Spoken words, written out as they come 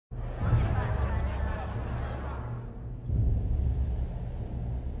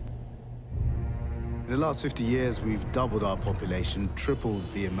In the last 50 years, we've doubled our population, tripled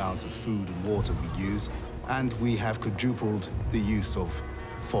the amount of food and water we use, and we have quadrupled the use of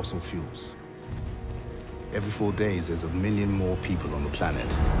fossil fuels. Every 4 days, there's 1 million more people on the planet.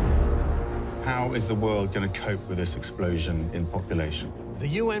 How is the world going to cope with this explosion in population? The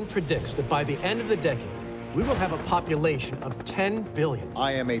UN predicts that by the end of the decade, we will have a population of 10 billion.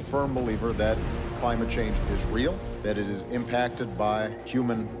 I am a firm believer that climate change is real, that it is impacted by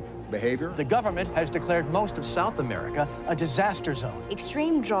human behavior. The government has declared most of South America a disaster zone.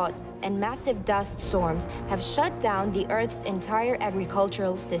 Extreme drought and massive dust storms have shut down the Earth's entire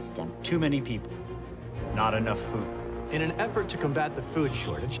agricultural system. Too many people, not enough food. In an effort to combat the food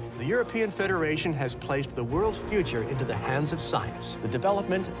shortage, the European Federation has placed the world's future into the hands of science. The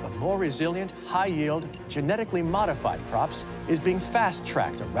development of more resilient, high-yield, genetically modified crops is being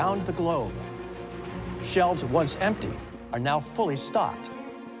fast-tracked around the globe. Shelves once empty are now fully stocked.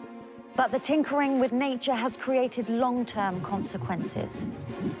 But the tinkering with nature has created long-term consequences.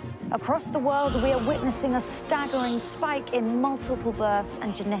 Across the world, we are witnessing a staggering spike in multiple births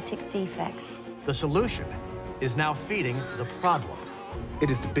and genetic defects. The solution is now feeding the problem. It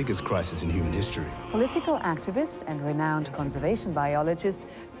is the biggest crisis in human history. Political activist and renowned conservation biologist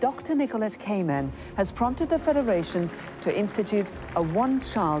Dr. Nicolette Kamen has prompted the Federation to institute a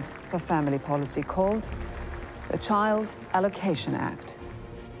one-child-per-family policy called the Child Allocation Act.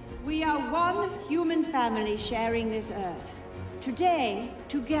 We are one human family sharing this earth. Today,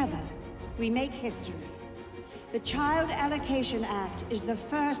 together, we make history. The Child Allocation Act is the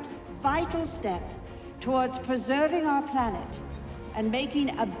first vital step towards preserving our planet and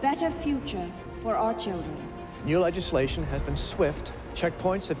making a better future for our children. New legislation has been swift.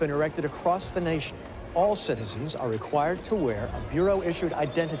 Checkpoints have been erected across the nation. All citizens are required to wear a Bureau-issued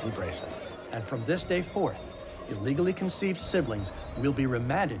identity bracelet. And from this day forth, illegally conceived siblings will be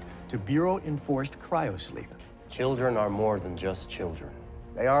remanded to Bureau-enforced cryosleep. Children are more than just children.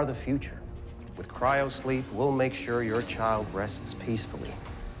 They are the future. With cryosleep, we'll make sure your child rests peacefully,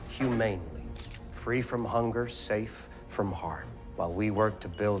 humanely, free from hunger, safe from harm, while we work to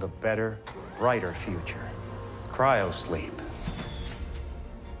build a better, brighter future. Cryosleep.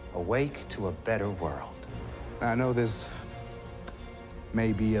 Awake to a better world. I know there's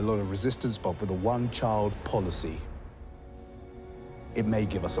maybe a lot of resistance, but with a one-child policy, it may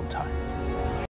give us some time.